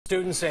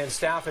Students and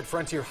staff at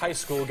Frontier High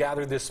School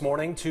gathered this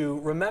morning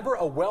to remember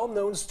a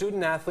well-known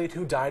student athlete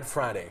who died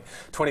Friday.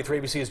 23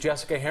 ABC's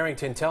Jessica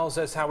Harrington tells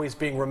us how he's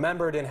being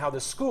remembered and how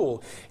the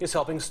school is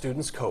helping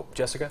students cope.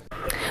 Jessica?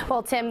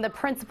 Well, Tim, the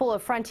principal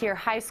of Frontier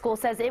High School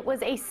says it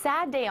was a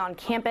sad day on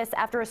campus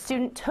after a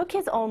student took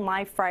his own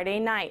life Friday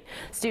night.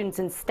 Students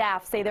and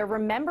staff say they're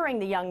remembering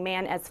the young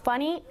man as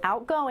funny,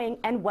 outgoing,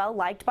 and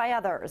well-liked by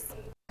others.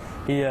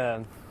 He's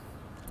a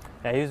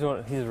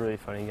really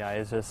funny guy.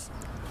 It's just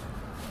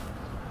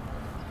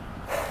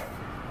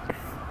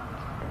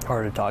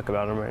hard to talk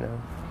about him right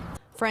now.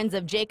 Friends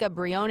of Jacob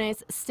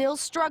Briones still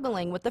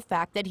struggling with the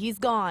fact that he's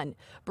gone.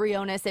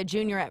 Briones, a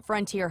junior at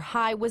Frontier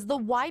High, was the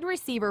wide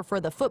receiver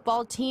for the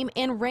football team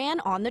and ran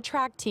on the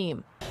track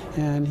team.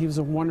 And he was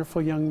a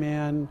wonderful young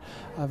man,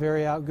 a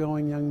very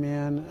outgoing young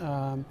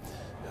man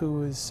who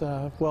was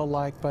well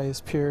liked by his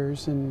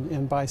peers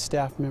and by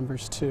staff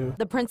members too.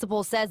 The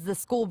principal says the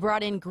school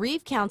brought in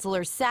grief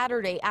counselors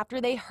Saturday after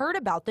they heard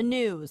about the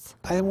news.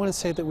 I want to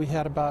say that we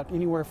had about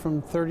anywhere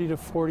from 30 to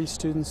 40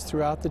 students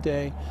throughout the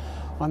day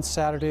on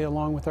Saturday,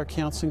 along with our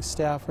counseling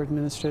staff, our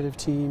administrative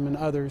team, and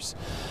others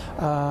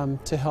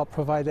to help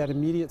provide that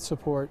immediate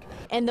support.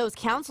 And those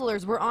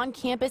counselors were on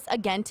campus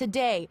again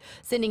today,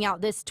 sending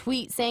out this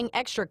tweet saying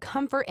extra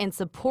comfort and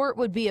support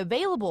would be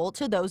available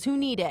to those who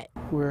need it.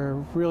 We're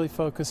really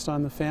focused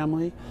on the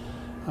family.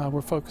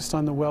 We're focused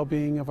on the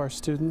well-being of our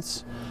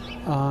students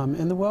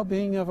and the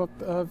well-being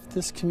of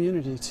this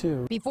community,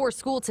 too. Before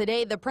school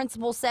today, the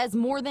principal says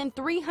more than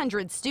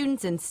 300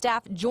 students and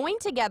staff joined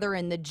together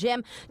in the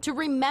gym to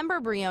remember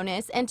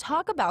Briones and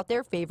talk about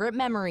their favorite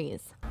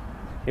memories.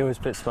 He always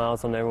put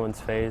smiles on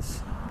everyone's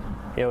face.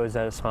 He always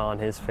had a smile on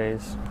his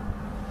face.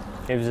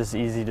 It was just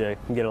easy to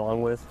get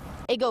along with.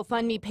 A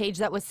GoFundMe page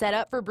that was set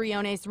up for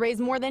Briones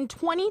raised more than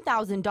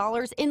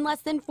 $20,000 in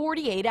less than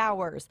 48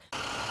 hours.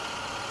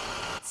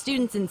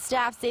 Students and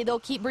staff say they'll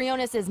keep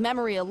Briones'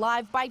 memory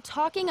alive by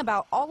talking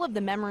about all of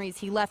the memories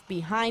he left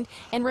behind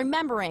and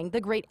remembering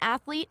the great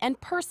athlete and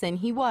person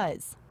he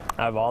was.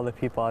 Out of all the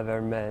people I've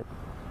ever met,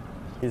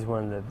 he's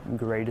one of the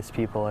greatest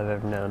people I've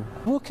ever known.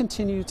 We'll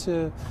continue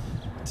to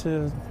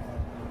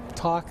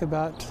talk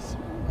about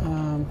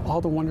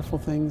all the wonderful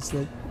things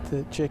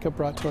that Jacob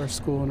brought to our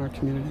school and our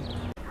community.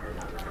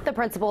 The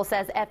principal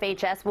says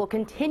FHS will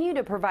continue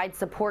to provide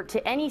support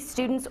to any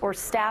students or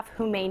staff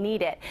who may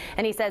need it.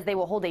 And he says they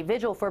will hold a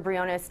vigil for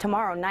Briones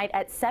tomorrow night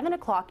at 7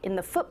 o'clock in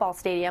the football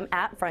stadium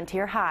at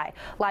Frontier High.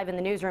 Live in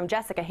the newsroom,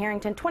 Jessica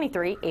Harrington,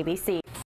 23 ABC.